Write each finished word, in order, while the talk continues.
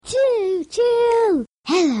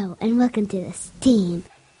and welcome to the Steam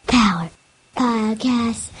Power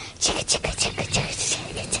Podcast. Chicka, chicka, chicka, chicka,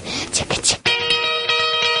 chicka, chicka, chicka,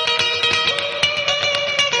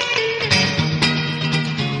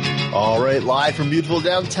 chicka. All right, live from beautiful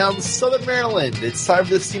downtown Southern Maryland, it's time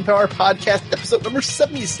for the Steam Power Podcast, episode number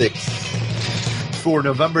 76. For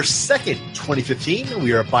November 2nd, 2015,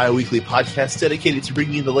 we are a bi-weekly podcast dedicated to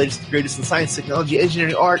bringing you the latest and greatest in science, technology,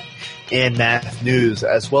 engineering, art, and math news,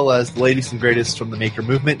 as well as the latest and greatest from the maker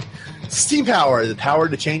movement. Steam Power, the power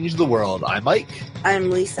to change the world. I'm Mike.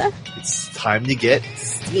 I'm Lisa. It's time to get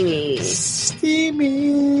steamy. Steamy.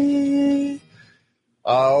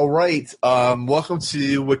 All right. Welcome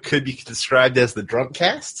to what could be described as the Drunk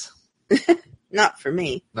Cast. Not for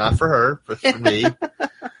me. Not for her, but for me.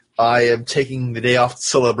 I am taking the day off to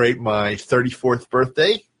celebrate my 34th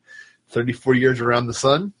birthday. 34 years around the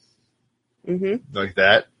sun. Mm-hmm. Like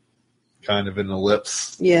that. Kind of an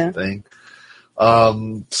ellipse thing.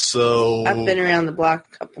 So I've been around the block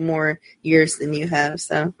a couple more years than you have,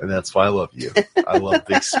 so. And that's why I love you. I love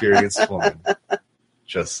the experienced woman.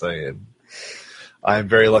 Just saying. I'm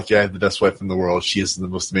very lucky I have the best wife in the world. She is the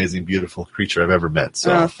most amazing, beautiful creature I've ever met.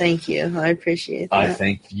 So oh, thank you. I appreciate that. I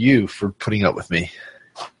thank you for putting up with me.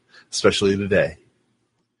 Especially today.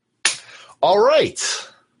 All right.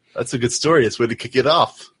 That's a good story. It's a way to kick it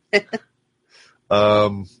off.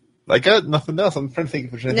 I got nothing else. I'm trying to think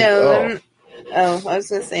if there's anything. I was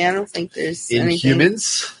going to say, I don't think there's anything. anything.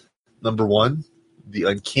 Inhumans, number one. The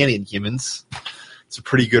Uncanny Inhumans. It's a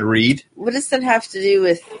pretty good read. What does that have to do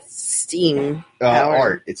with Steam Power?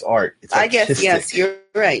 Art. It's art. It's I artistic. guess, yes, you're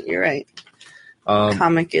right. You're right.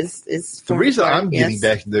 Comic is the reason I'm getting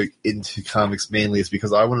back into comics mainly is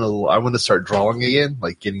because I want to start drawing again,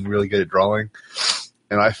 like getting really good at drawing.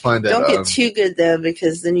 And I find that don't get too good though,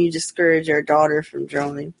 because then you discourage our daughter from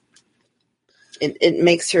drawing. It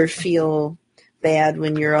makes her feel bad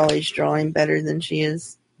when you're always drawing better than she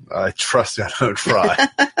is. I trust you. I don't try.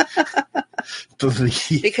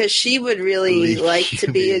 Because she would really like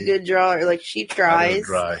to be a good drawer. Like she tries.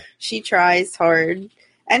 She tries hard.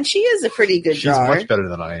 And she is a pretty good drawer. She's much better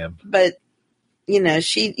than I am. But,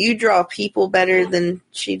 you draw people better than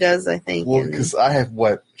she does, I think. Well, because I have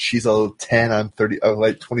she's a 10, I'm 30,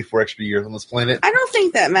 like 24 extra years on this planet. I don't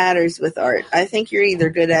think that matters with art. I think you're either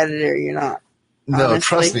good at it or you're not. No,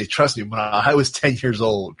 honestly. trust me. When I was 10 years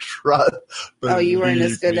old, you weren't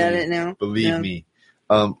as good at it now? Believe me.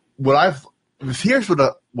 Here's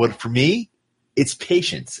what for me, it's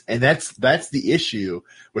patience. And that's the issue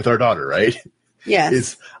with our daughter, right? Yes.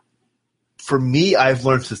 Is for me, I've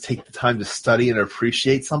learned to take the time to study and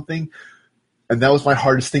appreciate something. And that was my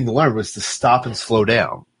hardest thing to learn, was to stop and slow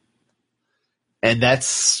down. And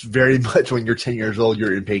that's very much when you're 10 years old,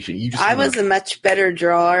 you're impatient. I was a much better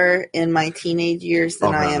drawer in my teenage years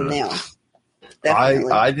than I am now.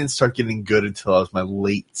 Definitely. I didn't start getting good until I was my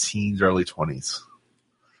late teens, early 20s.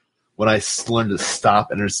 When I learned to stop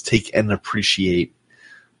and just take and appreciate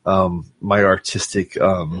my artistic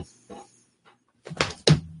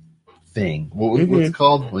thing. What's it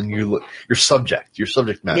called? When your subject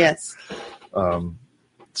matter. Yes.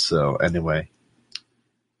 So anyway.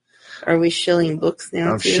 Are we shilling books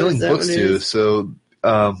now? I'm shilling books too. So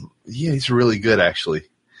these are really good actually.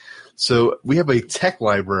 So we have a tech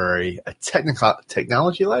library, a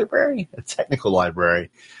technology library, a technical library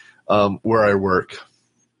where I work.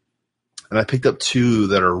 And I picked up two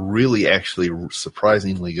that are really actually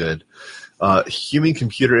surprisingly good.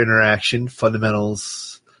 Human-computer interaction,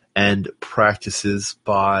 fundamentals and practices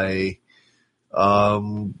by,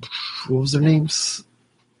 what was their names?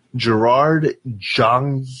 Gerard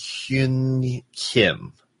Jonghyun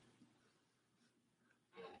Kim.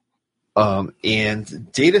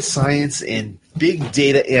 And data science and big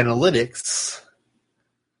data analytics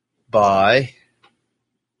by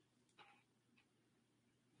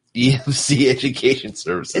EMC Education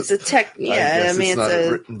Services. It's a tech, it's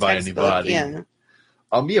not written by anybody. Yeah.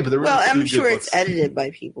 But there were I'm sure it's edited by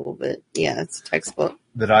people, but yeah, it's a textbook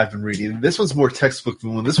that I've been reading. This one's more textbook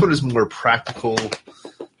than one. This one is more practical,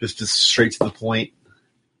 just straight to the point.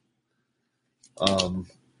 But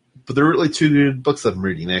there are really two good books that I'm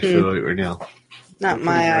reading actually right now. Not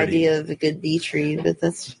my idea of a good beach read, but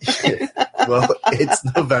that's. Well, it's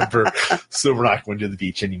November, so we're not going to the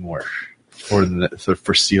beach anymore for the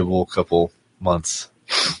foreseeable couple months.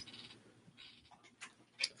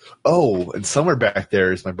 Oh, and somewhere back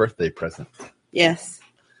there is my birthday present. Yes.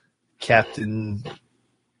 Captain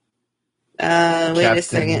a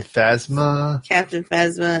second. Phasma. Captain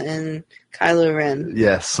Phasma and Kylo Ren.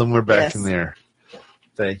 Yes, somewhere back in there.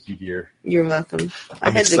 Thank you, dear. You're welcome.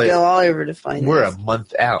 I had to go all over to find it. We're a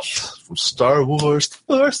month out from Star Wars The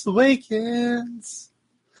Force Awakens.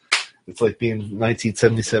 It's like being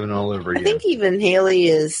 1977 all over I again. think even Haley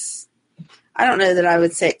is, I don't know that I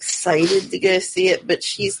would say excited to go see it, but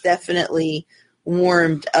she's definitely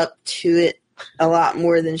warmed up to it a lot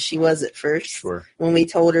more than she was at first. Sure. When we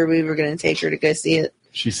told her we were going to take her to go see it.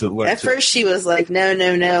 She said, At first she was like, no,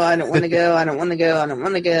 I don't want to go. I don't want to go. I don't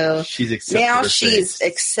want to go. She's accepted Now her she's fate.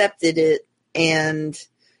 accepted it, and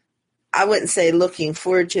I wouldn't say looking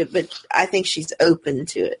forward to it, but I think she's open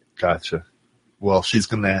to it. Gotcha. Well, she's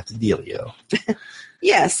going to have to deal, yo.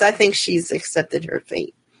 Yes, I think she's accepted her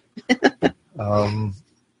fate.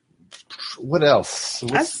 What else?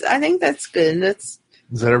 I think that's good. Is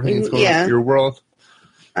that everything that's going on Yeah. in your world?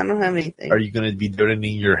 I don't have anything. Are you going to be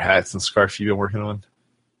donating your hats and scarves you've been working on?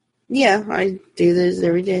 Yeah, I do those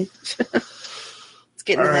every day. It's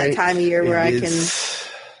getting to that time of year where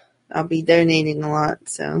I'll be donating a lot.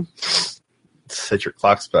 So set your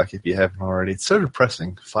clocks back if you haven't already. It's so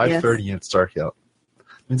depressing. 5:30 and it's dark out.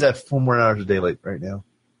 Means I have 4 more hours of daylight right now.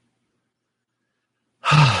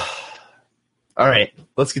 All right,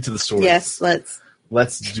 let's get to the story. yes,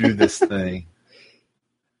 Let's do this thing.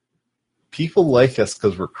 People like us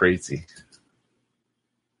because we're crazy,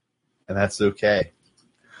 and that's okay.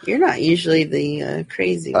 You're not usually the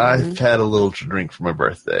crazy one. I've had a little to drink for my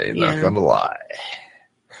birthday. Yeah. Not gonna lie.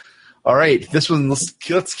 All right, this one. Let's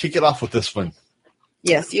kick it off with this one.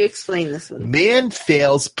 Yes, you explain this one. Man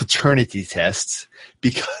fails paternity tests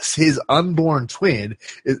because his unborn twin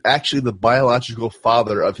is actually the biological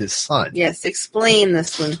father of his son. Yes, explain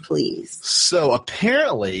this one, please. So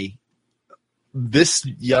apparently, this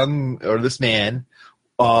man,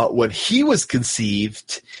 when he was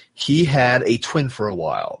conceived, he had a twin for a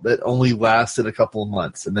while that only lasted a couple of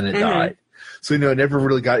months, and then it died. So it never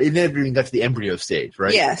even got to the embryo stage,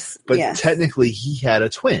 right? Yes, But yes. technically, he had a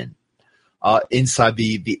twin inside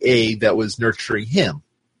the egg that was nurturing him.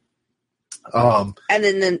 And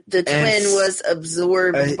then the twin was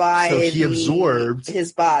absorbed by so he absorbed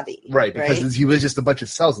his body. Right, because he was just a bunch of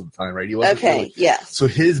cells at the time, right? He wasn't really, yes. So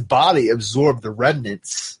his body absorbed the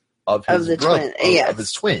remnants of his twin. of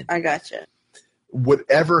his twin. I gotcha.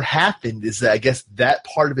 Whatever happened is that I guess that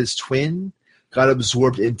part of his twin got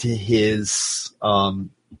absorbed into his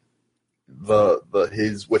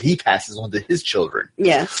his what he passes on to his children.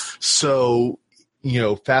 Yes. So,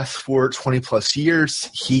 fast forward 20 plus years,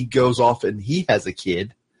 he goes off and he has a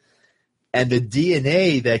kid. And the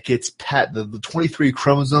DNA that gets the 23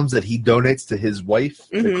 chromosomes that he donates to his wife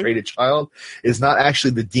to create a child is not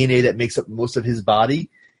actually the DNA that makes up most of his body.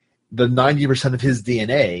 The 90% of his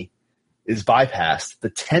DNA is bypassed. The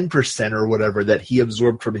 10% or whatever that he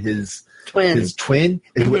absorbed from his twin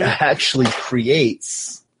is what actually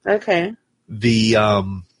creates the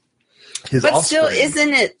his But offspring. still,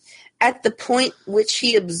 isn't it at the point which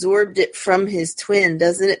he absorbed it from his twin,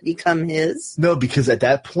 doesn't it become his? No, because at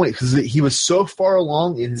that point, because he was so far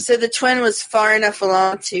along in his... So the twin was far enough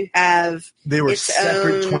along to have They were its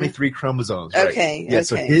separate own... 23 chromosomes. Okay, right? Yeah,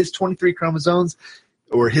 so his 23 chromosomes,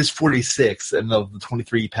 or his 46, and the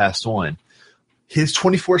 23 passed on, his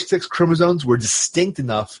 24-6 chromosomes were distinct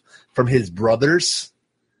enough from his brothers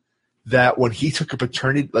that when he took a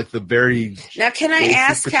paternity, like the very... Now, can I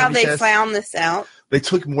ask how they found this out? They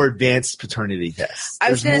took more advanced paternity tests. I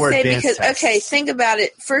was going to say, because, tests. think about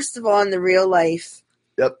it. First of all, in the real life,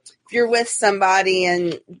 if you're with somebody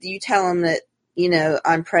and you tell them that,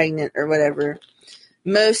 I'm pregnant or whatever,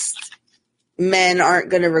 most men aren't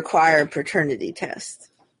going to require a paternity test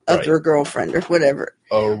of their girlfriend or whatever.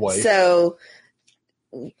 Or wife. So,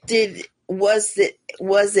 was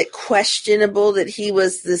it questionable that he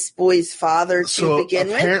was this boy's father to begin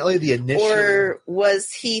with? Apparently the initial... Or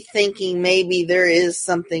was he thinking maybe there is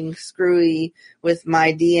something screwy with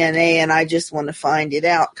my DNA and I just want to find it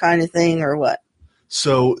out kind of thing, or what?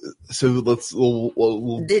 So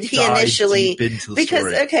we'll did he dive initially... deep into the because,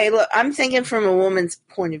 story. okay, look, I'm thinking from a woman's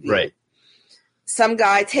point of view. Right. Some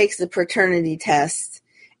guy takes the paternity test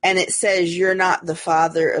and it says you're not the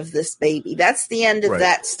father of this baby. That's the end of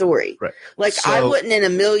that story. Right. Like, I wouldn't in a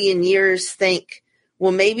million years think,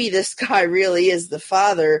 well, maybe this guy really is the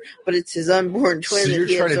father, but it's his unborn twin. So that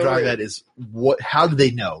you're trying to drive that is how do they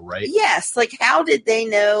know, right? Yes. Like, how did they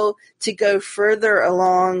know to go further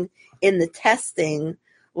along in the testing?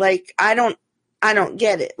 Like, I don't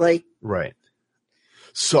get it. Like, right.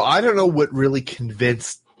 So I don't know what really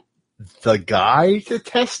convinced the guy to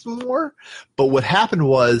test more, but what happened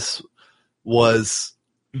was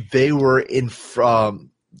they were infertile.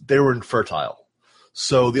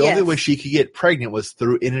 So the only way she could get pregnant was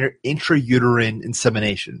through intrauterine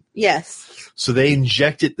insemination. Yes. So they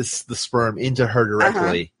injected the sperm into her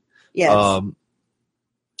directly. Yes.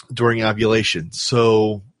 During ovulation.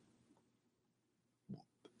 So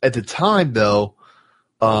at the time, though,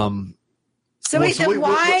 So wait, then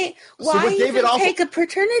why even take a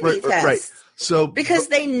paternity test? Right. So because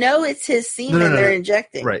they know it's his semen they're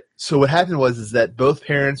injecting. Right. So what happened was that both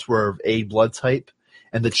parents were of A blood type,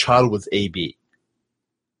 and the child was AB.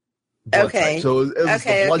 Okay. Type. So it was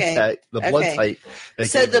the blood type.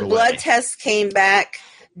 So the blood test came back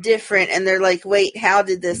different, and they're like, "Wait, how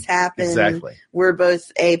did this happen?" Exactly. We're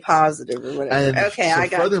both A positive or whatever. And okay, so I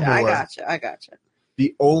got you.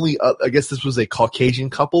 The only, I guess this was a Caucasian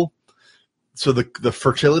couple. So the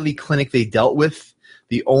fertility clinic they dealt with,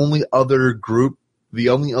 the only other couple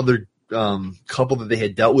that they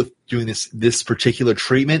had dealt with doing this particular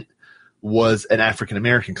treatment was an African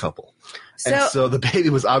American couple. So the baby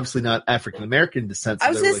was obviously not African American descent. So I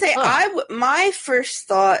was going to say, my first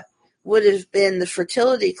thought would have been the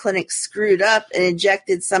fertility clinic screwed up and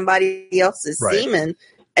injected somebody else's semen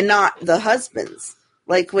and not the husband's.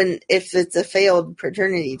 Like if it's a failed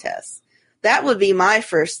paternity test, that would be my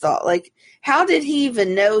first thought. Like, how did he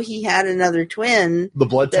even know he had another twin? The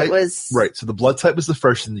blood type was right. So the blood type was the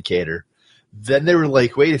first indicator. Then they were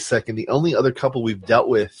like, wait a second, the only other couple we've dealt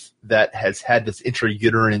with that has had this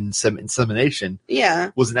intrauterine insemination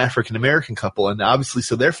was an African American couple. And obviously,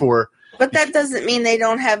 so therefore. But that doesn't mean they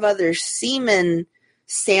don't have other semen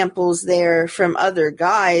samples there from other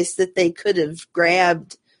guys that they could have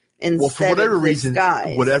grabbed instead of this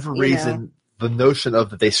guy. Whatever reason, the notion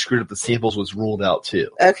of that they screwed up the samples was ruled out too.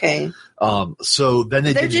 Okay. So then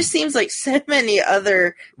there just seems like so many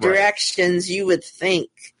other directions you would think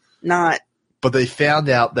not. But they found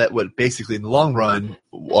out that basically in the long run,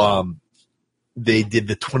 they did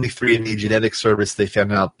the 23andMe genetic service. They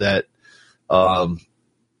found out that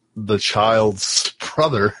the child's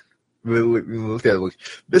brother. Look at it.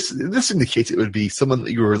 This indicates it would be someone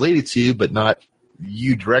that you were related to, but not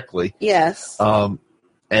you directly. Yes.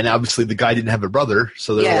 And obviously the guy didn't have a brother,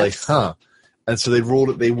 so they were like, huh. And so they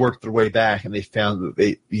ruled it. They worked their way back, and they found that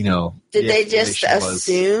they, Did they just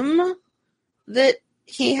assume that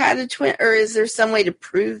he had a twin, or is there some way to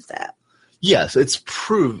prove that? Yes, it's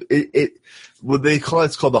proved. What they call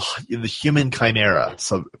it's called the human chimera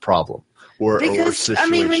problem, or situation. I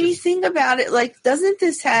mean, when you think about it, like, doesn't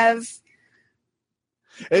this have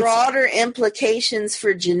broader implications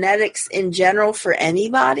for genetics in general for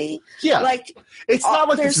anybody? Yeah, like it's not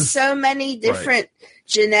like there's so many different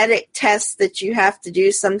genetic tests that you have to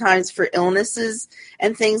do sometimes for illnesses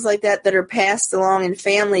and things like that are passed along in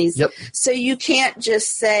families. Yep. So you can't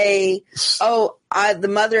just say, "Oh, the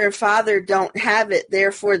mother and father don't have it,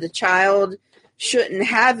 therefore the child shouldn't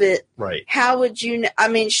have it." Right. How would you? I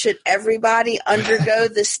mean, should everybody undergo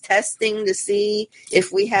this testing to see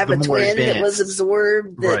if we have a twin that was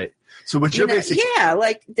absorbed? Right. So what you're basically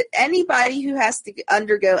like anybody who has to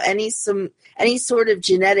undergo any sort of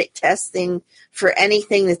genetic testing for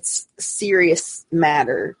anything that's serious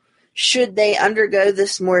matter, should they undergo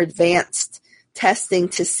this more advanced testing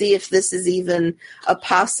to see if this is even a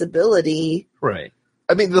possibility? Right.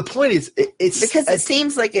 I mean, the point is, it's because it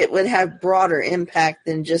seems like it would have broader impact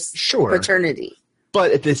than just paternity.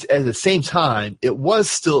 But at the same time, it was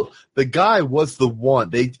still the guy was the one.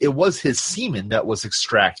 It was his semen that was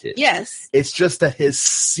extracted. Yes, it's just that his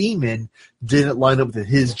semen didn't line up with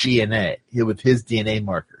his DNA, with his DNA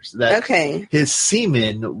markers. His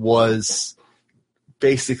semen was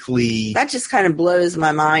basically that just kind of blows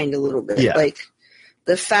my mind a little bit. Yeah. Like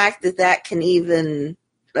the fact that can even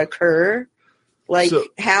occur. Like,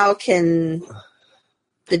 how can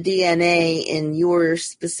the DNA in your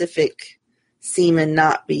specific semen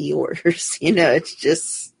not be yours? It's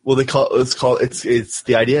just. Well, it's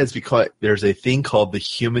the idea is because there's a thing called the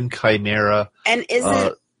human chimera. And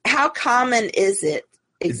how common is it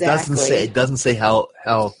exactly? It doesn't say how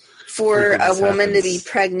for a woman to be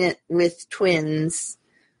pregnant with twins,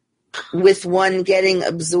 with one getting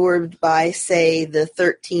absorbed by, say, the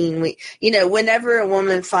 13-week. Whenever a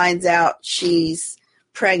woman finds out she's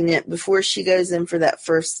pregnant, before she goes in for that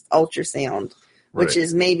first ultrasound, which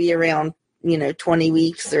is maybe around 20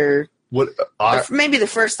 weeks or maybe the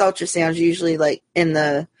first ultrasound is usually like in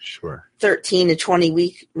the 13 to 20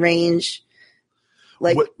 week range.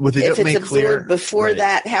 Like, if it's absorbed before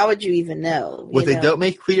that, how would you even know? What they don't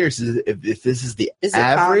make clear is if this is the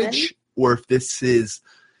average, or if this is.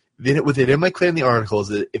 What they didn't make clear in the article is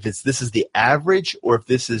that if this is the average or if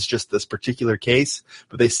this is just this particular case.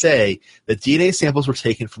 But they say that DNA samples were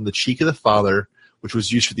taken from the cheek of the father, which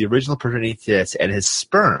was used for the original paternity test, and his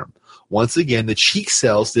sperm. Once again, the cheek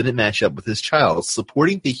cells didn't match up with his child.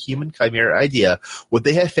 Supporting the human chimera idea, what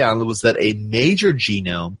they had found was that a major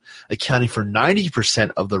genome, accounting for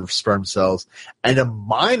 90% of the sperm cells, and a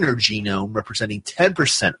minor genome representing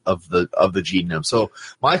 10% of the genome. So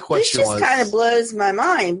my question was... This just kind of blows my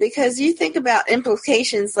mind, because you think about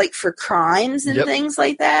implications like for crimes and things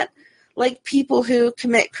like that. Like people who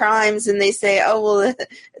commit crimes and they say, oh, well,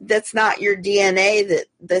 that's not your DNA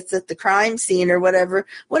that's at the crime scene or whatever.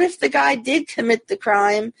 What if the guy did commit the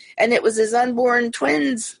crime and it was his unborn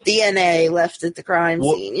twin's DNA left at the crime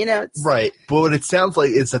scene? You know, right. But what it sounds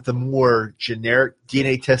like is that the more generic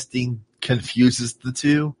DNA testing confuses the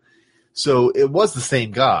two. So it was the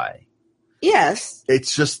same guy. Yes.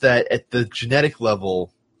 It's just that at the genetic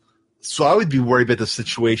level... So I would be worried about the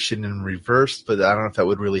situation in reverse, but I don't know if that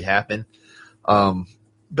would really happen.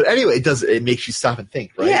 But anyway, it makes you stop and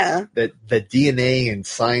think, right? Yeah. That DNA and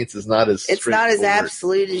science is not as It's not as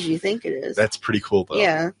absolute as you think it is. That's pretty cool, though.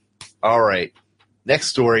 Yeah. All right. Next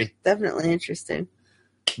story. Definitely interesting.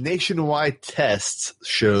 Nationwide tests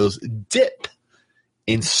shows dip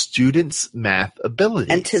in students' math abilities.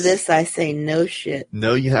 And to this I say no shit.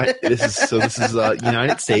 No, this is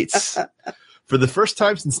United States. For the first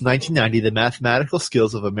time since 1990, the mathematical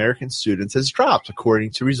skills of American students has dropped,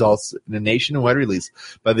 according to results in a nationwide release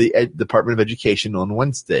by the Department of Education on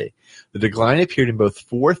Wednesday. The decline appeared in both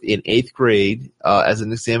 4th and 8th grade as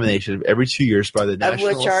an examination of every 2 years by the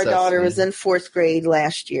National Assessment. Of which our daughter was in 4th grade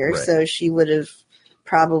last year, right. So she would have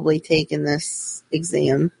probably taken this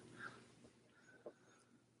exam.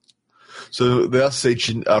 So they also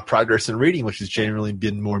say progress in reading, which has generally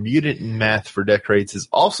been more muted in math for decades, is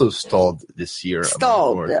also stalled this year.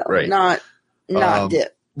 Stalled, though, right? Not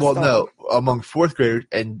dip. Well, stalled. No, among 4th graders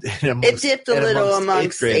and it dipped a little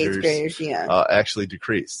amongst 8th graders. Yeah, actually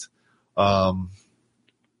decreased. I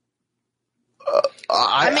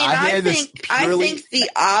think the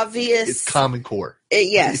obvious it's Common Core.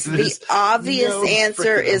 Yes, the obvious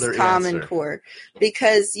answer is Common Core,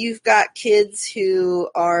 because you've got kids who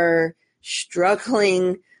are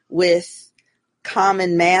struggling with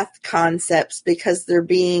common math concepts because they're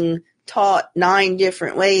being taught 9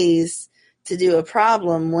 different ways to do a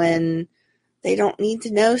problem when they don't need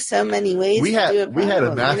to know so many ways to do a problem. We had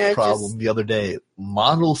a math problem the other day,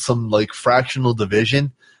 model some like fractional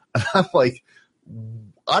division, and I'm like,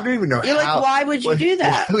 I don't even know. You're like, why would you do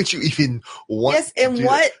that? Why would you even want? Yes, and to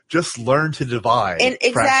what? Just learn to divide. And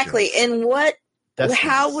exactly, fractions. and what? That's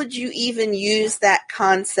how would you even use that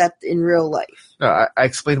concept in real life? No, I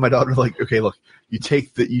explained to my daughter, like, okay, look, you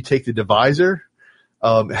take the divisor,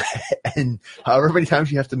 and however many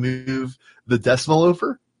times you have to move the decimal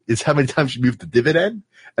over is how many times you move the dividend,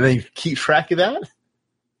 and then you keep track of that.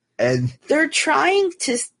 And they're trying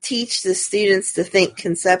to teach the students to think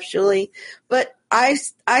conceptually, but I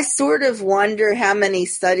sort of wonder how many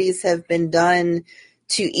studies have been done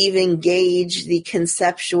to even gauge the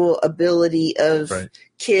conceptual ability of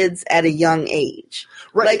kids at a young age.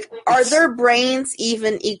 Right. Like, are their brains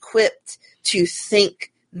even equipped to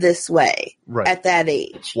think this way at that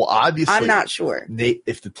age? Well, obviously, I'm not sure.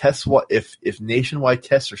 If nationwide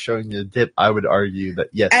tests are showing the dip, I would argue that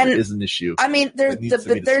yes, it is an issue. I mean, there's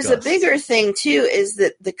a bigger thing too, is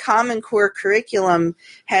that the Common Core curriculum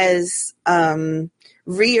has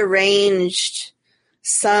rearranged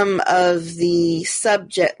some of the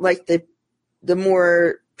subject, like the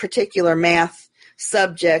more particular math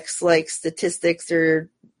subjects, like statistics or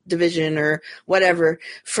division or whatever,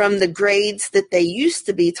 from the grades that they used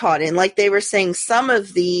to be taught in. Like they were saying, some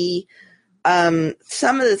of the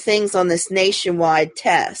things on this nationwide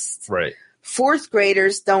test, 4th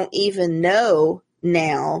graders don't even know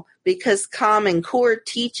now, because Common Core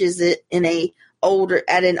teaches it at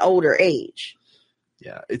an older age.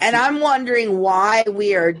 Yeah, and I'm wondering why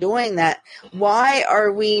we are doing that. Why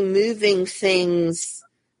are we moving things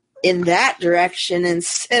in that direction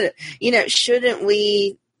instead of, shouldn't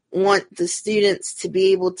we want the students to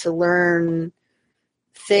be able to learn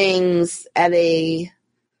things at the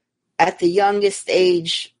youngest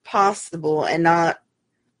age possible and not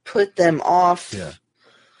put them off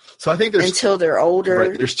So I think until they're older?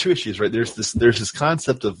 Right, there's 2 issues, right? There's this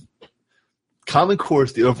concept of Common Core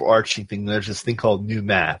is the overarching thing. There's this thing called new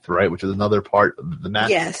math, right, which is another part of the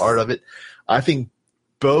math part of it. I think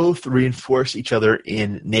both reinforce each other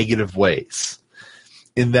in negative ways,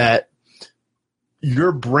 in that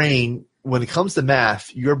your brain, when it comes to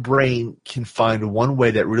math, your brain can find one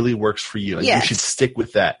way that really works for you, and you should stick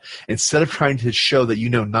with that instead of trying to show that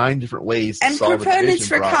 9 different ways to solve a division problem. And proponents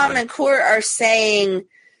for Common Core are saying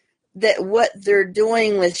that what they're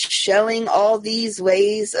doing with showing all these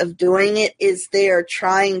ways of doing it is they are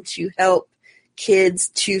trying to help kids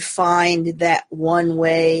to find that one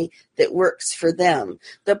way that works for them.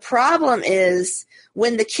 The problem is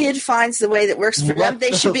when the kid finds the way that works for them,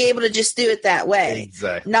 they should be able to just do it that way.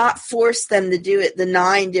 Exactly. Not force them to do it the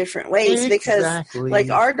 9 different ways. Because like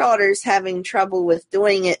our daughter's having trouble with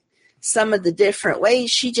doing it some of the different ways.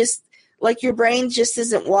 She just, like, your brain just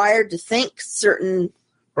isn't wired to think certain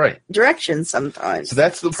directions sometimes. So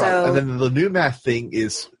that's the problem. And then the new math thing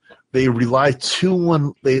is they rely too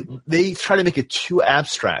on, they try to make it too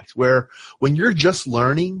abstract, where when you're just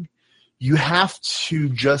learning, you have to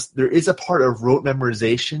just, there is a part of rote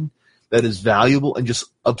memorization that is valuable, and just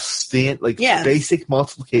basic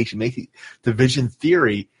multiplication, basic division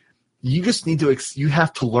theory. You just need to, you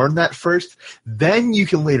have to learn that first. Then you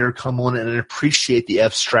can later come on and appreciate the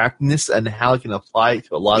abstractness and how it can apply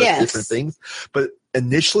to a lot of different things. But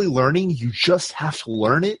initially learning, you just have to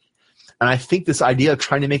learn it. And I think this idea of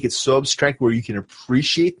trying to make it so abstract where you can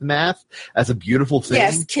appreciate the math as a beautiful thing.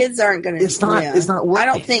 Yes, kids aren't going to. It's not working. I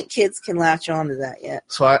don't think kids can latch on to that yet.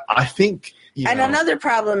 So I think. Another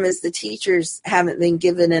problem is the teachers haven't been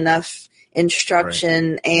given enough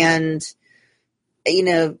instruction and,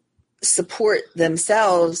 support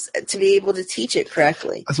themselves to be able to teach it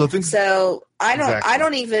correctly. So I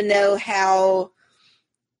don't even know how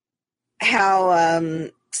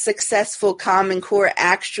successful Common Core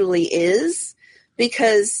actually is,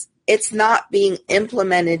 because it's not being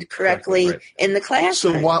implemented correctly in the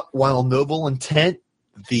classroom. So while noble intent,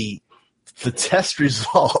 the test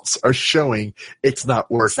results are showing it's not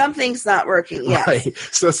working. Something's not working, yes. Right.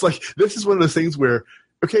 So it's like, this is one of those things where,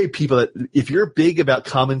 okay, people, if you're big about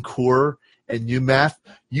Common Core and new math,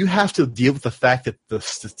 you have to deal with the fact that the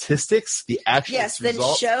statistics, the actual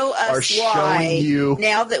results, show us are showing you.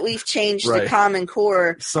 Now that we've changed the Common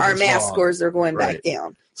Core, our math scores are going back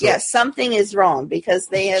down. So, yes, something is wrong, because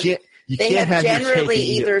they have generally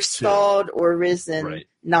either stalled or risen,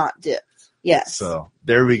 not dipped. Yes. So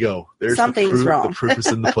there we go. There's something's wrong. The proof is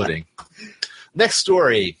in the pudding. Next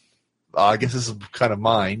story. I guess this is kind of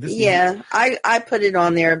mine. I put it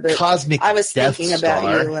on there, but Cosmic I was Death thinking Star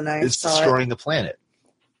about you when I is saw destroying the planet.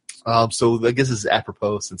 So I guess this is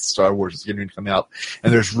apropos since Star Wars is getting to come out,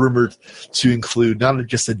 and there's rumored to include not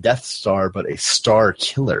just a Death Star, but a Star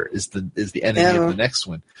Killer is the enemy of the next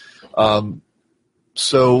one.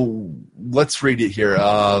 So let's read it here.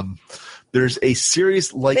 There's a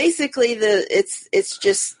series basically it's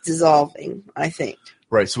just dissolving, I think.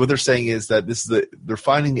 Right. So what they're saying is that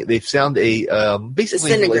they've found a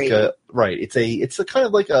basically it's a kind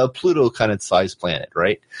of like a Pluto kind of sized planet,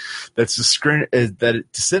 right? That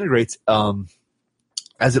it disintegrates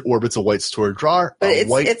as it orbits a white star. But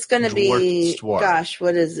it's going to be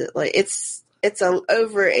what is it like? It's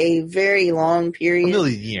over a very long period, 1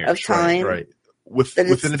 million years of time, right?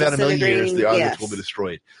 Within about 1 million years, the object will be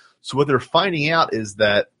destroyed. So what they're finding out is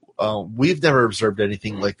that we've never observed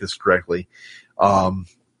anything like this directly. But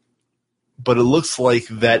it looks like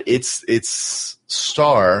that its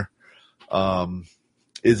star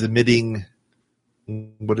is emitting.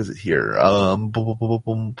 What is it here?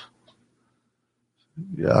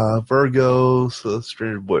 Virgo. So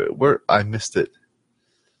where I missed it.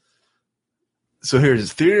 So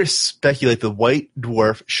here's theorists speculate the white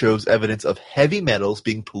dwarf shows evidence of heavy metals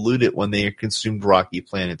being polluted when they consumed rocky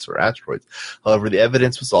planets or asteroids. However, the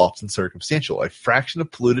evidence was often circumstantial. A fraction of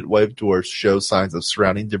polluted white dwarfs show signs of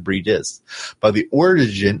surrounding debris disks, but the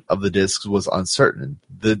origin of the disks was uncertain.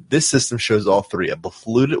 This system shows all three: a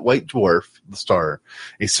polluted white dwarf, the star,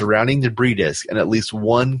 a surrounding debris disk, and at least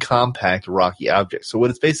one compact rocky object. So what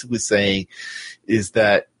it's basically saying is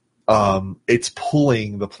that it's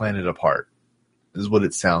pulling the planet apart. Is what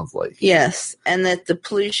it sounds like. Yes, and that the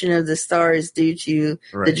pollution of the star is due to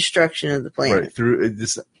the destruction of the planet. Right, through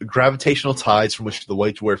this gravitational tides from which the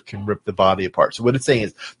white dwarf can rip the body apart. So what it's saying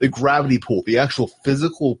is the gravity pull, the actual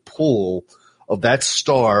physical pull of that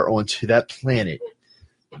star onto that planet,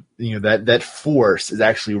 that force is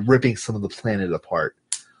actually ripping some of the planet apart.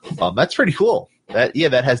 That's pretty cool. That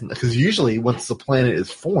hasn't, because usually once the planet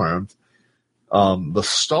is formed, the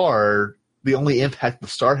star, the only impact the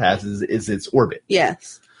star has is its orbit.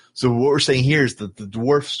 Yes. So what we're saying here is that the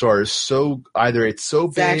dwarf star is it's so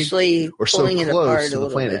big or so close to the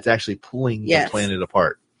planet, it's actually pulling the planet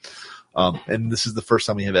apart. And this is the first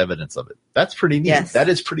time we have evidence of it. That's pretty neat. Yes. That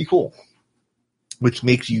is pretty cool. Which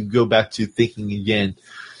makes you go back to thinking again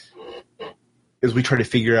as we try to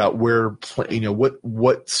figure out where,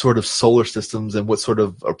 what sort of solar systems and what sort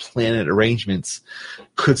of planet arrangements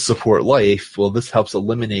could support life. Well, this helps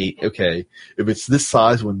eliminate, okay, if it's this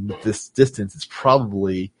size when this distance, it's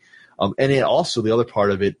probably And then also the other part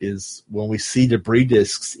of it is when we see debris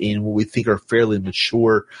disks in what we think are fairly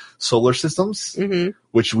mature solar systems,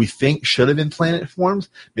 which we think should have been planet formed,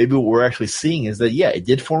 maybe what we're actually seeing is that, it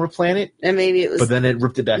did form a planet, and maybe it was, but then it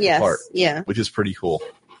ripped it back apart, yeah, which is pretty cool.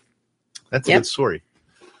 That's a good story.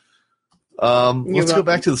 Let's go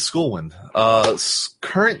back to the school one.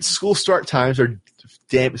 Current school start times are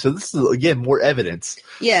so this is, again, more evidence.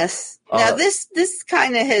 Yes. Now, this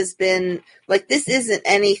kind of has been, like, this isn't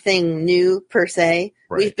anything new per se.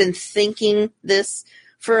 Right. We've been thinking this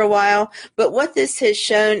for a while. But what this has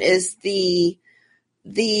shown is where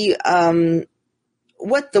the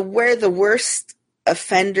worst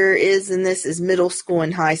offender is in this is middle school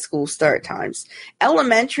and high school start times.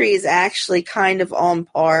 Elementary is actually kind of on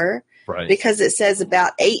par. Right. Because it says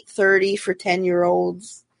about 8:30 for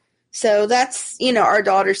 10-year-olds. So that's, our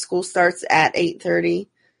daughter's school starts at 8:30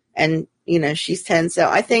 and, she's 10. So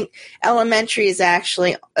I think elementary is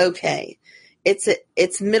actually okay.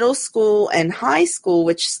 It's middle school and high school,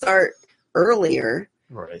 which start earlier.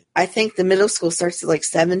 Right. I think the middle school starts at like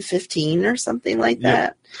 7:15 or something like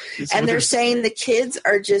that. And they're saying the kids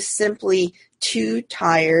are just simply too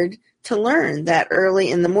tired to learn that early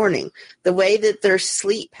in the morning. The way that their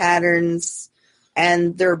sleep patterns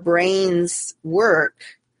and their brains work,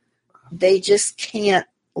 they just can't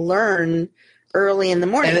learn early in the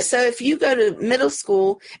morning. So if you go to middle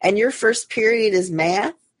school and your first period is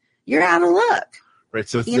math, you're out of luck. Right.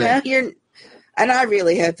 So and I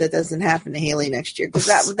really hope that doesn't happen to Haley next year,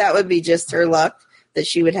 because that would be just her luck that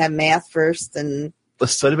she would have math first. And a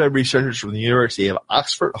study by researchers from the University of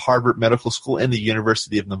Oxford, Harvard Medical School, and the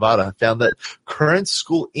University of Nevada found that current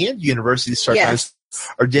school and university start times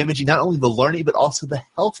are damaging not only the learning but also the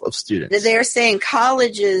health of students. They're saying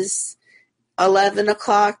colleges, 11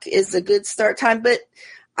 o'clock is a good start time, but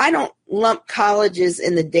I don't lump colleges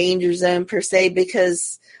in the danger zone per se,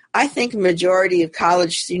 because I think majority of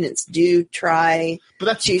college students do try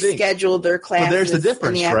to schedule their classes. But there's the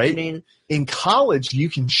difference, in the afternoon. In college, you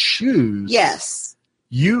can choose. Yes.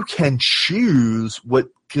 You can choose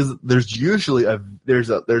because there's usually there's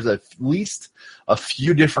at least a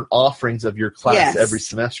few different offerings of your class every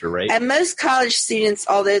semester, right? And most college students,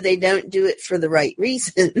 although they don't do it for the right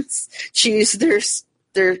reasons, choose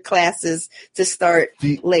their classes to start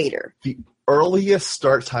later. The earliest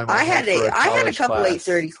start time I had a couple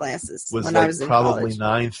 8:30 classes when I was in probably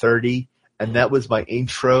college. 9:30, and that was my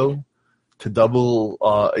intro to double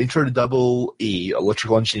E,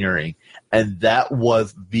 electrical engineering, and that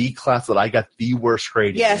was the class that I got the worst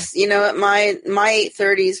grade. Yes, my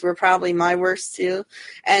 8:30s were probably my worst too,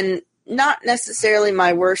 and not necessarily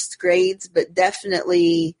my worst grades, but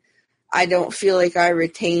definitely I don't feel like I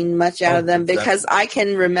retained much out of them, because I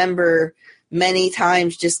can remember many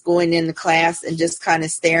times just going into class and just kind of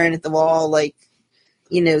staring at the wall like,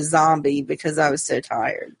 zombie, because I was so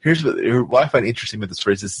tired. Here's what I find interesting with this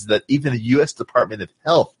phrase is that even the U.S. Department of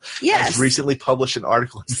Health has recently published an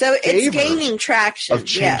article. So it's gaining traction. Of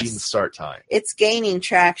changing the start time. It's gaining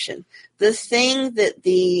traction. The thing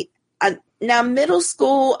that now middle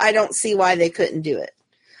school, I don't see why they couldn't do it.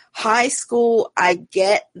 High school, I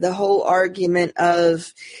get the whole argument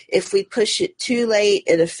of if we push it too late,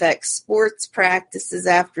 it affects sports practices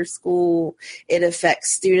after school. It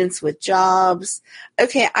affects students with jobs.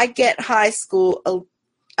 Okay, I get high school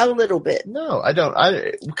a little bit. No, I don't.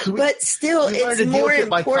 But still, it's more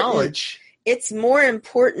important. It's more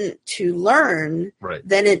important to learn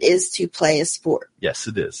than it is to play a sport. Yes,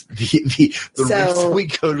 it is. The reason we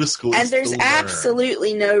go to school and there's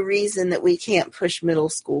absolutely no reason that we can't push middle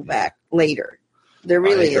school back later. There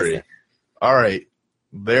really isn't. All right.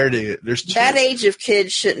 There it is. There's that age of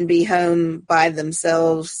kids shouldn't be home by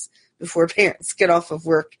themselves before parents get off of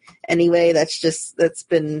work anyway. That's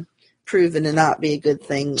been proven to not be a good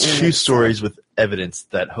thing. Two stories with evidence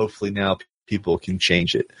that hopefully now people can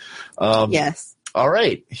change it. Yes. All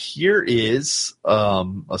right. Here is a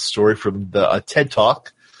story from the TED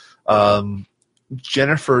Talk.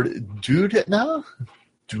 Jennifer Doudna.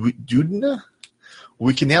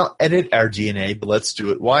 We can now edit our DNA, but let's do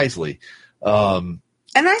it wisely. And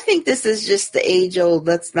I think this is just the age-old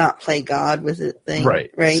let's not play God with it thing.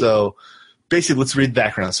 Right. So basically, let's read the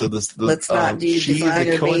background. So let's not do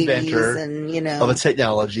designer babies and, of a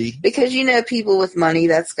technology. Because, people with money,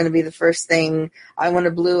 that's going to be the first thing. I want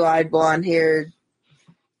a blue-eyed, blonde-haired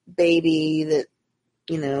baby that,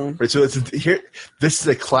 Right, so this is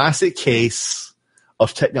a classic case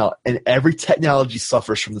of technology, and every technology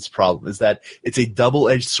suffers from this problem, is that it's a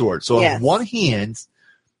double-edged sword. So on one hand,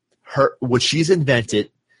 what she's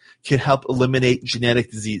invented can help eliminate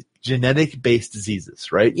genetic-based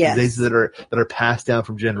diseases, right? Yes. Diseases that are passed down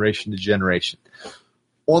from generation to generation.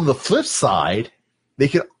 On the flip side, they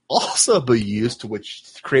can also be used to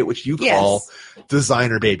create what you call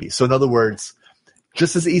designer babies. So in other words,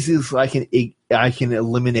 just as easy as I can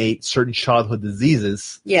eliminate certain childhood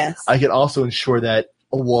diseases, I can also ensure that,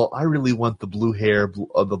 I really want the blue hair,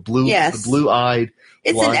 the blue-eyed.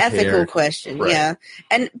 It's an ethical question, right.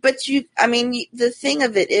 But the thing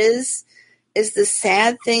of it is the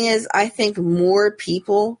sad thing is, I think more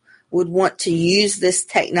people would want to use this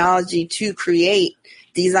technology to create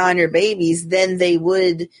designer babies than they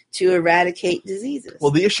would to eradicate diseases.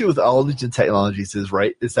 Well, the issue with all these technologies is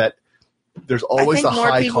that there's always a high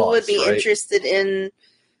cost. I think more people would be interested in,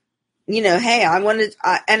 hey,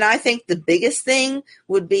 and I think the biggest thing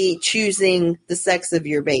would be choosing the sex of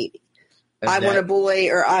your baby. I want a boy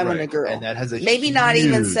or I want a girl. And that has maybe not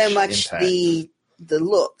even so much impact. the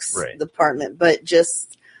looks department, but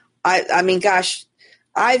just, gosh,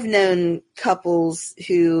 I've known couples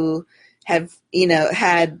who have,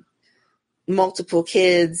 had multiple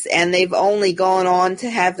kids, and they've only gone on to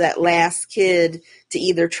have that last kid to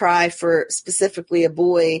either try for specifically a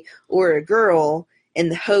boy or a girl in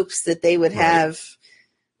the hopes that they would have,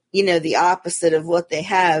 the opposite of what they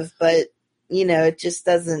have. But, it just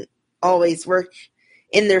doesn't always work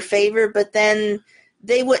in their favor. But then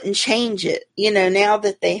they wouldn't change it. Now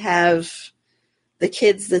that they have the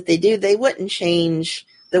kids that they do, they wouldn't change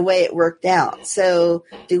the way it worked out. So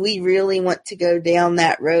do we really want to go down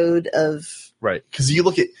that road of... Right. Because you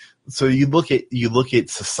look at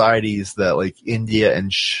societies that like India and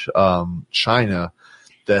China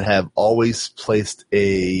that have always placed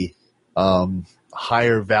a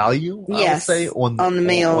higher value, I would say, on the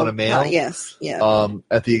male. On a male. Yes. Yeah. And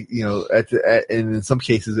in some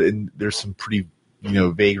cases, there's some pretty,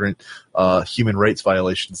 vagrant human rights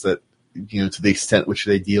violations that, to the extent which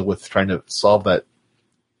they deal with trying to solve that,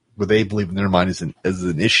 what they believe in their mind is an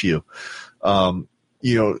issue. Now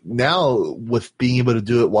with being able to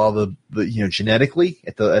do it while the genetically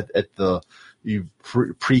at the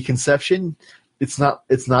preconception, it's not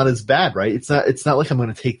as bad, right? It's not like I'm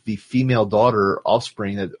going to take the female daughter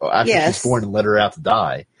offspring that after she's born and let her out to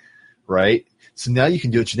die, right? So now you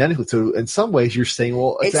can do it genetically. So in some ways you're saying,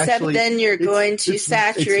 well, then you're going to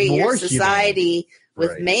saturate your society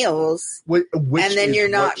with males, and then you're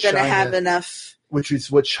not going to have enough. Which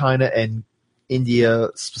is what China and India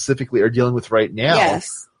specifically are dealing with right now.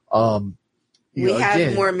 Yes. We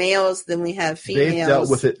have more males than we have females. They've dealt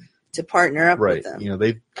with it to partner up with them.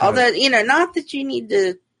 Although, not that you need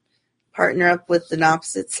to partner up with an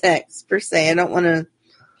opposite sex per se. I don't want to,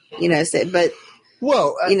 say, but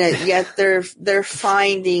yet they're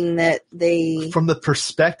finding that they, from the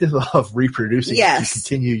perspective of reproducing to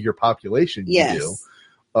continue your population, you do.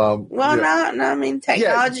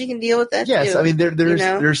 Technology can deal with that too. Yes,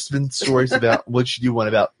 there's been stories about what you do want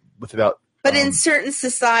about. But in certain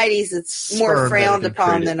societies, it's more frowned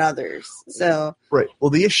upon than others. So right.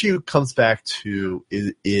 Well, the issue comes back to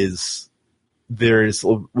is there's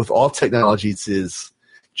with all technologies is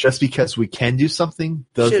just because we can do something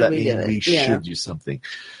does that mean we should do something.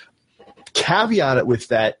 Caveat it with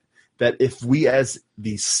that if we as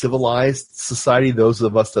the civilized society, those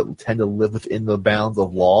of us that tend to live within the bounds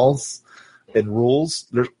of laws and rules,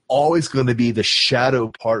 there's always going to be the shadow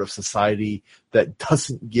part of society that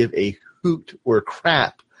doesn't give a hoot or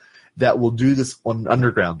crap that will do this on an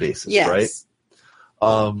underground basis, right?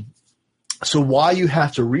 So why you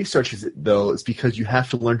have to research it, though, is because you have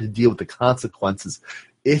to learn to deal with the consequences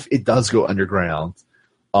if it does go underground.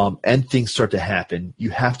 And things start to happen, you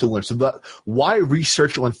have to learn. So why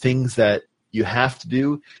research on things that you have to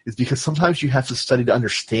do is because sometimes you have to study to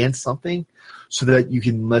understand something so that you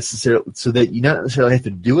not necessarily have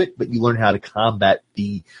to do it, but you learn how to combat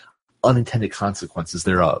the unintended consequences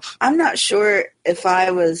thereof. I'm not sure if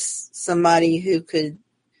I was somebody who could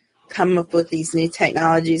come up with these new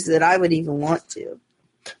technologies that I would even want to.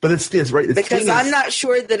 But it's this, right? Because I'm not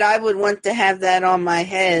sure that I would want to have that on my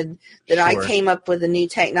head, that I came up with a new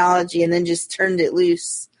technology and then just turned it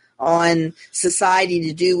loose on society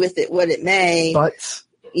to do with it what it may. But,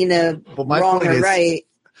 wrong or right.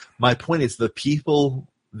 My point is the people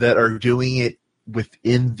that are doing it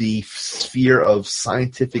within the sphere of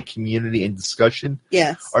scientific community and discussion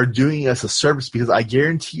are doing us a service, because I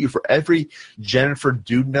guarantee you for every Jennifer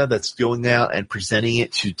Doudna that's going out and presenting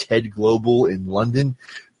it to TED Global in London,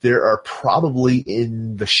 there are probably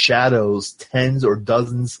in the shadows tens or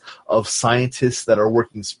dozens of scientists that are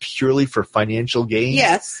working purely for financial gain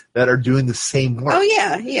that are doing the same work. Oh,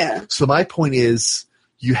 yeah. So my point is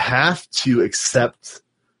you have to accept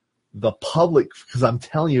the public, because I'm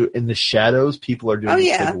telling you, in the shadows, people are doing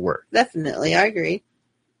this type of work. Definitely, I agree.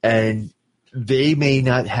 And they may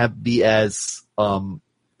not be as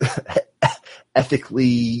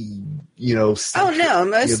ethically, Oh no,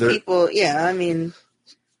 most people, yeah. I mean,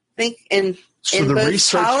 think in the both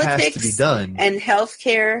research politics has to be done, and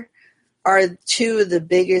healthcare are two of the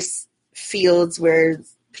biggest fields where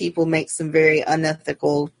people make some very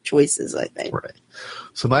unethical choices, I think. Right.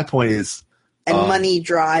 So my point is, and money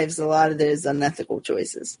drives a lot of those unethical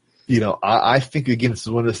choices. I think, again, this is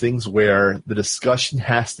one of the things where the discussion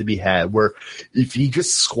has to be had, where if you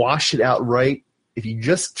just squash it outright, if you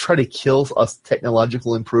just try to kill us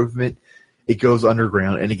technological improvement, it goes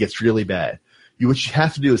underground and it gets really bad. What you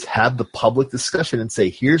have to do is have the public discussion and say,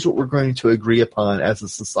 here's what we're going to agree upon as a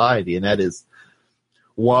society, and that is,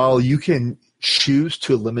 while you can choose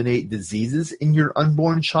to eliminate diseases in your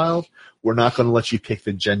unborn child, we're not going to let you pick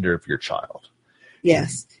the gender of your child.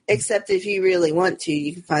 Yes, except if you really want to,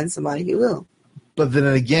 you can find somebody who will. But then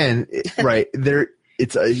again, right,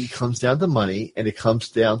 it comes down to money, and it comes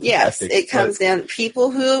down to ethics. It comes down.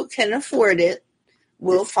 People who can afford it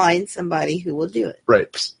will find somebody who will do it.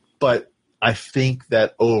 Right, but I think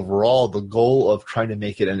that overall, the goal of trying to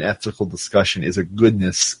make it an ethical discussion is a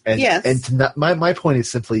goodness. And, yes. And to not, my point is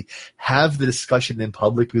simply have the discussion in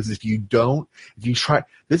public, because if you try,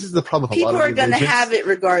 this is the problem with people a lot of religions. People are going to have it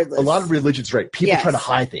regardless. A lot of religions, right? People try to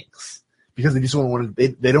hide things because they just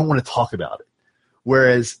they don't want to talk about it.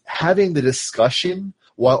 Whereas having the discussion,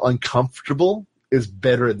 while uncomfortable, is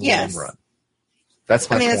better in the long run. That's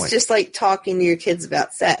my point. It's just like talking to your kids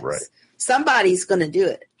about sex. Right. Somebody's going to do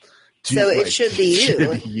it. It should be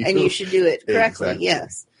you, and you should do it correctly, exactly.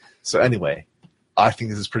 Yes. So anyway, I think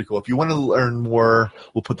this is pretty cool. If you want to learn more,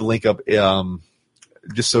 we'll put the link up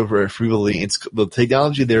just over freely. It's the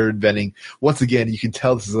technology they're inventing. Once again, you can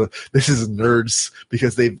tell this is nerds,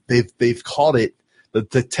 because they've called it,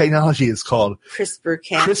 the technology is called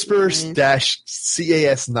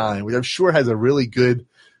CRISPR-Cas9, which I'm sure has a really good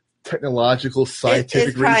technological, scientific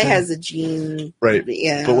reason. It probably has a gene. Right.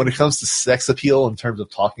 Yeah. But when it comes to sex appeal in terms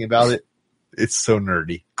of talking about it, it's so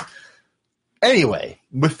nerdy. Anyway,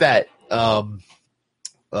 with that,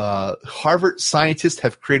 Harvard scientists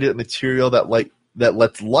have created a material that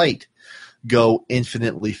lets light go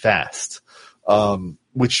infinitely fast,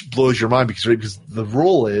 which blows your mind because the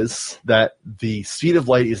rule is that the speed of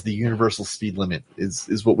light is the universal speed limit,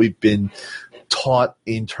 is what we've been taught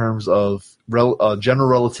in terms of general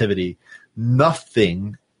relativity.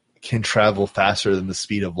 Nothing can travel faster than the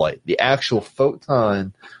speed of light. The actual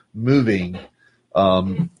photon moving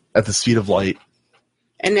at the speed of light.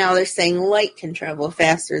 And now they're saying light can travel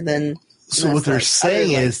faster than. So what they're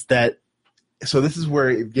saying is that. So this is where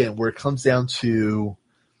it comes down to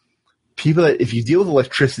people that if you deal with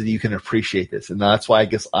electricity, you can appreciate this, and that's why I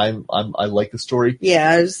guess I like the story.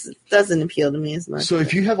 Yeah, it doesn't appeal to me as much. So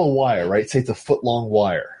if you have a wire, right? Say it's a foot-long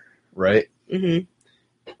wire, right? Mm-hmm.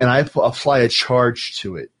 And I apply a charge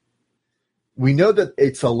to it. We know that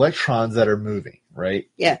it's electrons that are moving, right?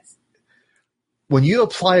 Yes. When you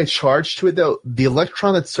apply a charge to it, though, the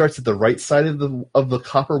electron that starts at the right side of the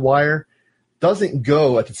copper wire doesn't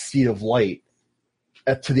go at the speed of light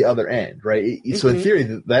to the other end, right? Mm-hmm. So in theory,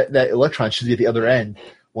 that electron should be at the other end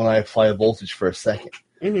when I apply a voltage for a second.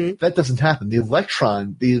 Mm-hmm. That doesn't happen. The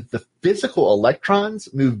electron, the physical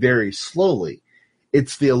electrons move very slowly.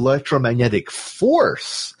 It's the electromagnetic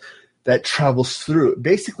force that travels through it.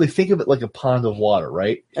 Basically, think of it like a pond of water,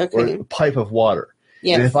 right? Okay. Or a pipe of water.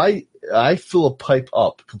 Yes. And if I fill a pipe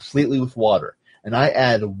up completely with water and I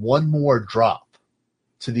add one more drop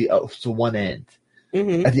to one end,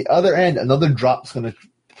 mm-hmm. at the other end, another drop's going to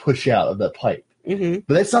push out of that pipe. Mm-hmm.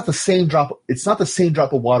 But that's not the same drop. It's not the same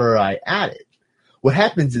drop of water I added. What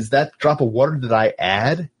happens is that drop of water that I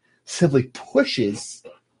add simply pushes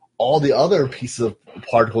all the other pieces of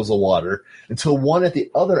particles of water until one at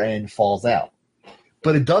the other end falls out.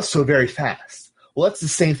 But it does so very fast. Well, that's the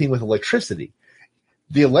same thing with electricity.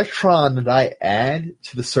 The electron that I add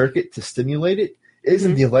to the circuit to stimulate it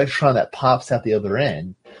isn't the electron that pops out the other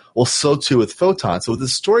end. Well, so too with photons. So what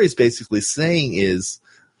this story is basically saying is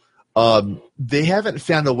they haven't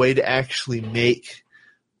found a way to actually make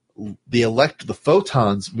the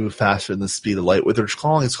photons move faster than the speed of light. What they're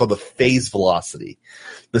calling is called the phase velocity,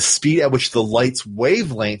 the speed at which the light's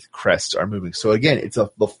wavelength crests are moving. So again, it's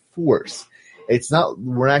the force. It's not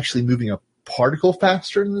we're actually moving a particle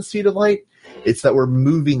faster than the speed of light. It's that we're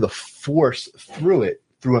moving the force through it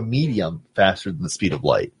through a medium faster than the speed of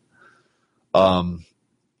light.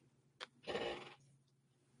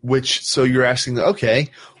 So you're asking, okay,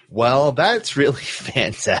 well, that's really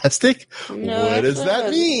fantastic. No, what does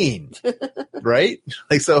that mean? Right?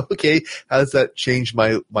 Okay, how does that change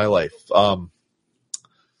my life?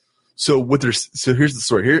 So here's the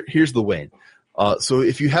story. Here's the win. So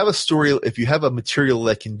if you have a material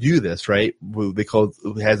that can do this, right?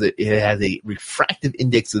 It has a refractive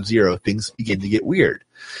index of 0. Things begin to get weird.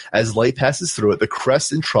 As light passes through it, the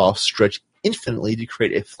crests and troughs stretch infinitely to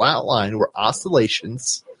create a flat line where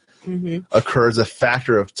oscillations occur as a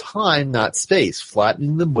factor of time, not space.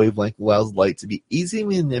 Flattening the wavelength allows light to be easily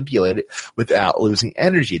manipulated without losing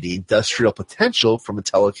energy. The industrial potential from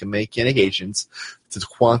telecommunications to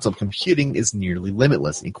quantum computing is nearly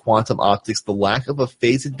limitless. In quantum optics, the lack of a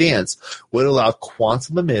phase advance would allow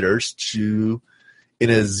quantum emitters to,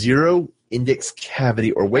 in a zero index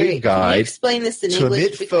cavity or waveguide, can you explain this in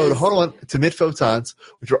English? To emit photons,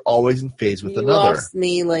 which are always in phase with another. You lost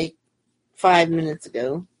me like 5 minutes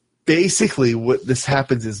ago. Basically, what this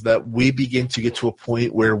happens is that we begin to get to a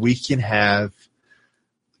point where we can have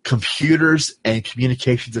computers and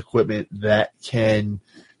communications equipment that can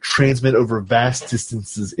transmit over vast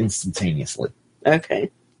distances instantaneously.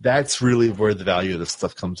 Okay. That's really where the value of this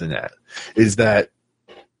stuff comes in at, is that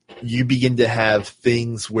you begin to have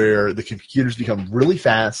things where the computers become really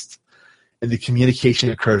fast and the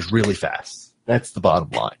communication occurs really fast. That's the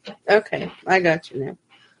bottom line. Okay, I got you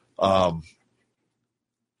now.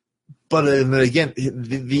 But then again,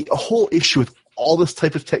 the whole issue with all this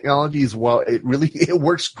type of technology is, while it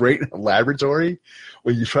works great in a laboratory,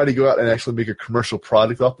 when you try to go out and actually make a commercial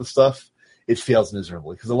product off the stuff, it fails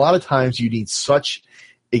miserably. Because a lot of times you need such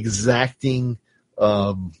exacting,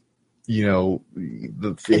 conditions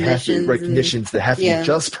that have to be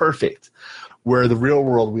just perfect. Where the real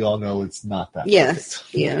world, we all know it's not that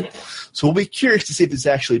perfect. Yeah. So we'll be curious to see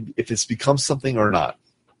if this becomes something or not.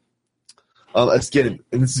 Again,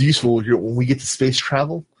 and this is useful when we get to space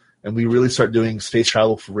travel and we really start doing space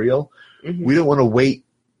travel for real. Mm-hmm. We don't want to wait,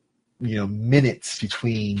 minutes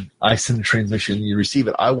between I send a transmission and you receive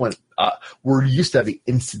it. We're used to having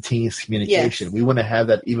instantaneous communication. Yes. We want to have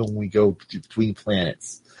that even when we go between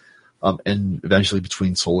planets, and eventually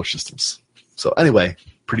between solar systems. So anyway,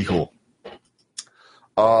 pretty cool.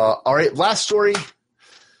 All right, last story.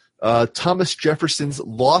 Thomas Jefferson's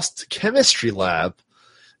lost chemistry lab.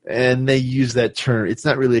 And they use that term. It's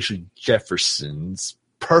not really actually Jefferson's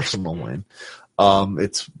personal one.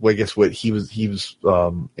 It's, I guess, what he was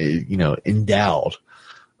endowed.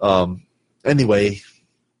 Anyway,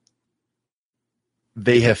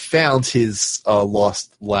 they have found his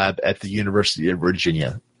lost lab at the University of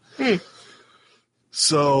Virginia.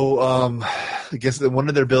 So, I guess in one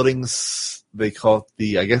of their buildings, they call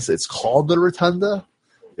it it's called the Rotunda.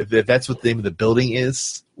 If that's what the name of the building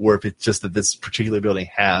is, or if it's just that this particular building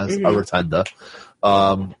has a rotunda,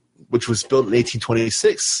 which was built in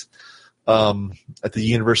 1826 at the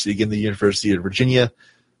University of Virginia.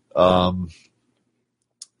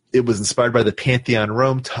 It was inspired by the Pantheon,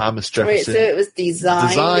 Rome. Thomas Jefferson. Right, so it was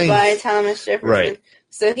designed by Thomas Jefferson. Right.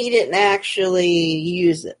 So he didn't actually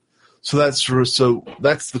use it. So that's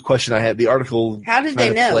the question I had. The article. How did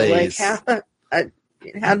they know?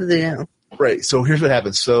 How did they know? Right. So here's what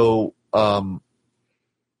happened. So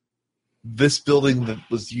this building that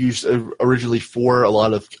was used originally for a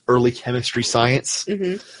lot of early chemistry science.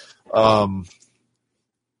 And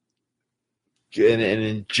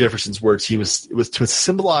in Jefferson's words, it was to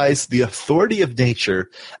symbolize the authority of nature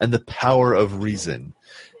and the power of reason,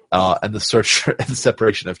 and the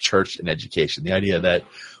separation of church and education. The idea that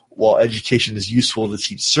while education is useful to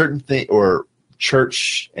teach certain things, or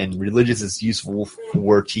church and religious is useful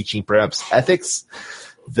for teaching perhaps ethics,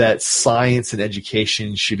 that science and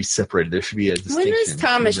education should be separated. There should be a distinction. When was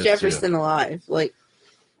Thomas Jefferson alive?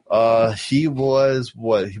 He was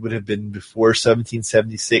he would have been before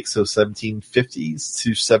 1776, so 1750s to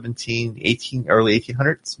early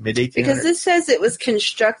 1800s, mid 1800s. Because this says it was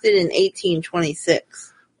constructed in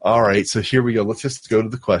 1826. All right, so here we go. Let's just go to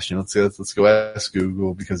the question. Let's go ask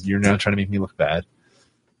Google, because you're now trying to make me look bad.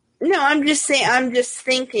 No, I'm just saying. I'm just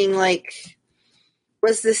thinking,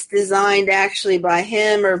 was this designed actually by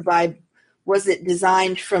him, or was it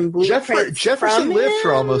designed from blueprints? Jefferson lived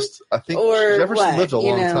for almost. I think Jefferson lived a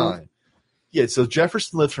long time. Yeah, so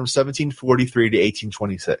Jefferson lived from 1743 to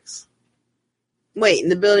 1826. Wait,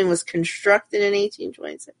 and the building was constructed in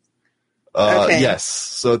 1826. Okay. Yes.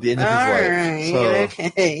 So at the end of his life.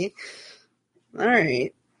 Okay. All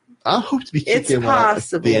right. I hope to be kicking at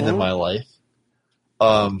the end of my life.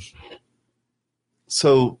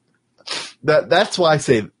 So that's why I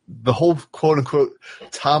say the whole quote unquote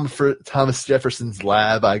Thomas Jefferson's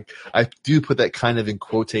lab, I do put that kind of in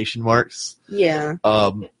quotation marks. Yeah.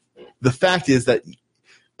 The fact is that,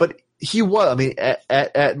 but he was, I mean,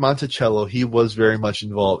 at Monticello, he was very much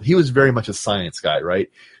involved. He was very much a science guy, right?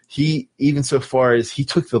 He, even so far as he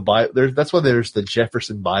took the Bible, that's why there's the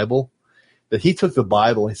Jefferson Bible, that he took the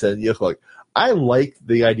Bible and he said, I like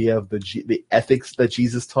the idea of the ethics that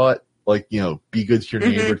Jesus taught. Like, be good to your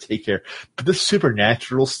neighbor, take care. But this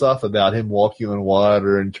supernatural stuff about him walking on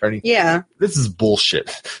water and turning, this is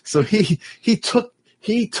bullshit. So he took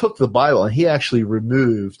the Bible and he actually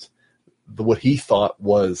removed what he thought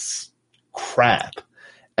was crap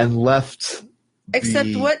and left. Except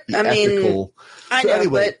ethical. I know,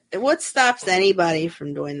 anyway, but what stops anybody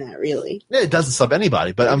from doing that? Really, it doesn't stop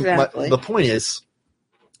anybody. But exactly. The point is,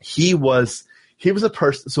 he was a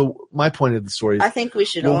person. So my point of the story is, I think we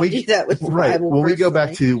should all do that with the Bible. When we go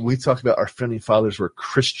back to, we talk about our founding fathers were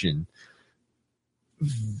Christian.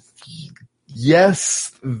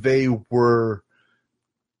 Yes, they were.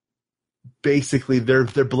 Basically, their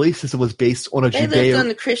belief system was based on They lived on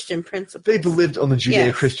the Christian principles. They lived on the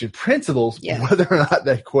Judeo-Christian principles. Yes. Whether or not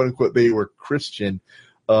that quote unquote they were Christian,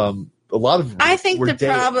 a lot of them I think were the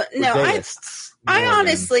problem. No, deists. I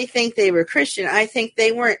honestly think they were Christian. I think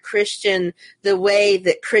they weren't Christian the way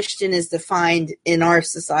that Christian is defined in our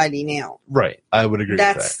society now. Right, I would agree.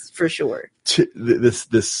 That's with that. For sure.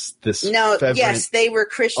 This. No, yes, they were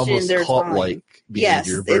Christian. Almost cult-like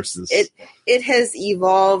behavior versus it has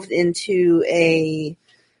evolved into a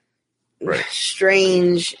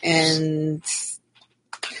strange and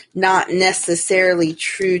not necessarily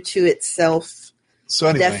true to itself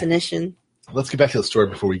definition. Let's get back to the story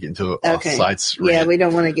before we get into sides. Yeah, we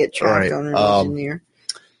don't want to get trapped on religion here.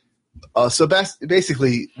 So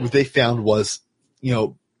basically, what they found was,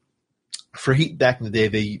 for heat back in the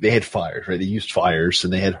day, they had fires, right? They used fires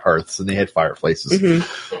and they had hearths and they had fireplaces.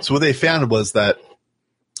 Mm-hmm. So what they found was that,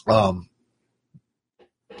 for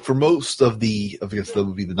most of I guess that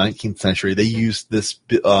would be the 19th century, they used this.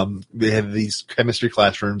 They had these chemistry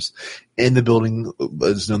classrooms in the building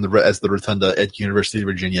as known as the Rotunda at University of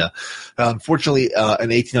Virginia. Unfortunately, in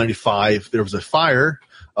 1895, there was a fire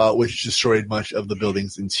which destroyed much of the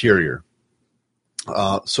building's interior.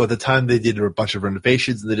 So at the time, they did a bunch of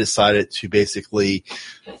renovations, and they decided to basically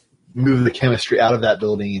move the chemistry out of that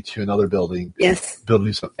building into another building. Yes.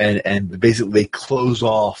 And basically they closed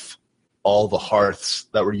off all the hearths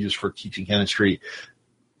that were used for teaching chemistry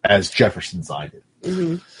as Jefferson designed it.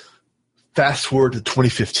 Mm-hmm. Fast forward to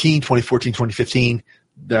 2015,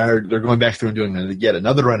 they're going back through and doing yet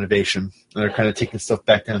another renovation. And they're kind of taking stuff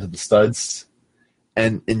back down to the studs.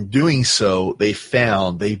 And in doing so, they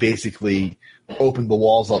basically opened the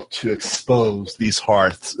walls up to expose these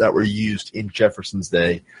hearths that were used in Jefferson's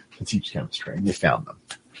day to teach chemistry. And they found them.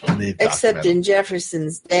 Except in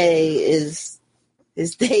Jefferson's day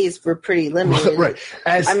his days were pretty limited. Right.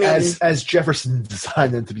 As Jefferson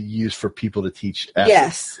designed them to be used for people to teach.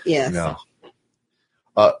 Yes. The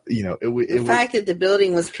fact that the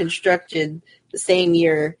building was constructed the same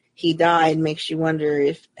year he died makes you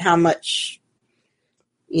wonder how much,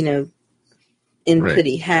 input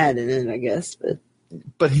he had in it, I guess.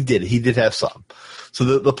 But he did have some.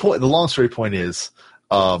 So the long story point is,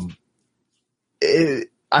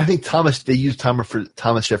 I think they used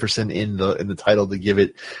Thomas Jefferson in the title to give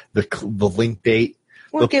it the link date.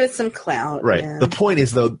 We'll give it some clout. Right. Yeah. The point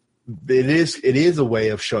is, though, it is a way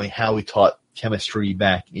of showing how we taught chemistry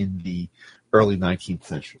back in the early 19th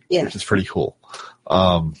century, which is pretty cool.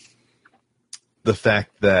 The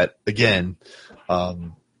fact that, again,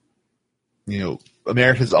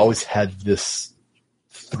 Americans always had this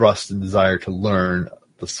thrust and desire to learn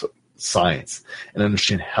the science and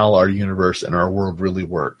understand how our universe and our world really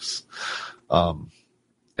works.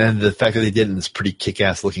 And the fact that they did it in this pretty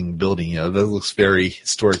kick-ass looking building, that looks very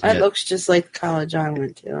historic. That looks just like the college I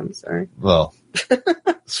went to. I'm sorry. Well,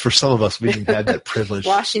 for some of us, we didn't have that privilege.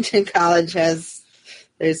 Washington College there's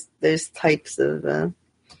types of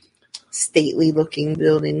stately looking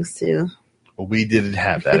buildings too. Well, we didn't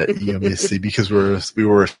have that at UMBC because we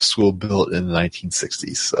were a school built in the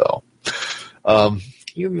 1960s. So,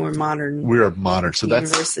 you're more modern. We're modern, so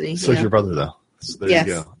university. So is your brother, though. So there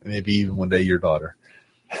you go. Maybe even one day your daughter.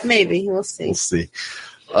 Maybe we'll see. We'll see.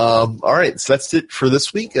 All right, so that's it for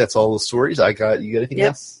this week. That's all the stories I got. You got anything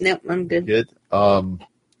else? Nope, I'm good. Good. I'm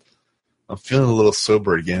feeling a little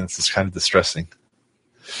sober again. This is kind of distressing.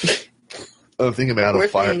 I think I'm out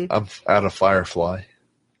of fire. I'm out of Firefly.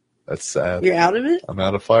 That's sad. You're out of it? I'm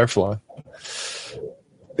out of Firefly.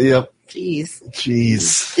 Yep.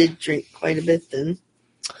 Jeez. You did drink quite a bit then.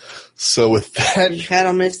 So with that, you had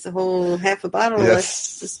almost the whole half a bottle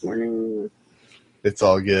left this morning. It's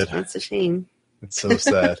all good. That's a shame. It's so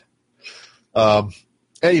sad.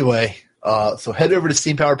 Anyway, so head over to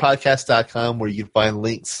steampowerpodcast.com where you can find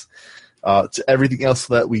links to everything else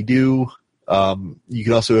that we do. You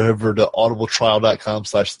can also head over to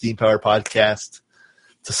audibletrial.com/steampowerpodcast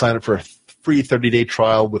to sign up for a free 30-day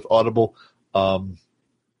trial with Audible.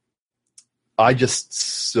 I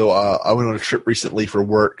went on a trip recently for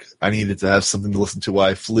work. I needed to have something to listen to while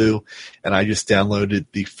I flew, and I just downloaded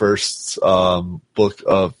the first book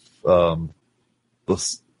of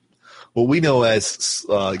what we know as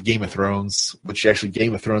Game of Thrones, which actually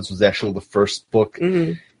Game of Thrones was actually the first book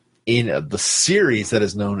in the series that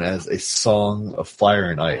is known as A Song of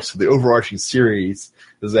Fire and Ice. So the overarching series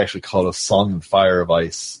is actually called A Song and Fire of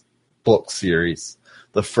Ice book series,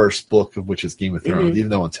 the first book of which is Game of Thrones, even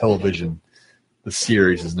though on television the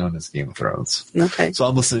series is known as Game of Thrones. Okay. So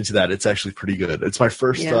I'm listening to that. It's actually pretty good. It's my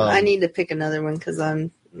first... Yeah, I need to pick another one because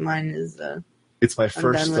mine is... it's my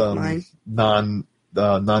first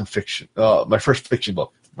non-fiction... my first fiction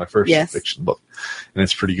book. My first fiction book. And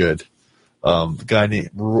it's pretty good. The guy named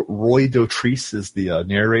Roy Dotrice is the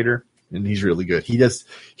narrator, and he's really good. He does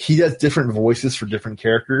different voices for different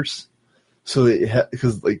characters. So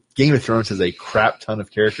because like Game of Thrones has a crap ton of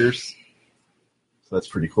characters. So that's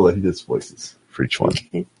pretty cool that he does voices for each one.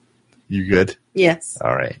 Okay. You good? Yes.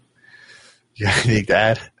 All right. You got anything to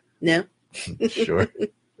add? No. Sure. Okay.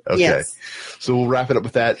 Yes. So we'll wrap it up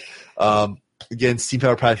with that. Again,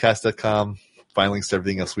 steampowerpodcast.com. Find links to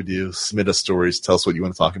everything else we do. Submit us stories. Tell us what you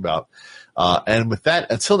want to talk about. And with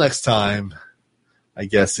that, until next time, I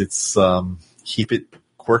guess it's keep it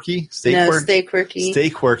quirky. Stay quirky. Stay quirky. Stay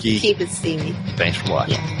quirky. Keep it steamy. Thanks for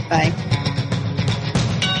watching. Yeah. Bye.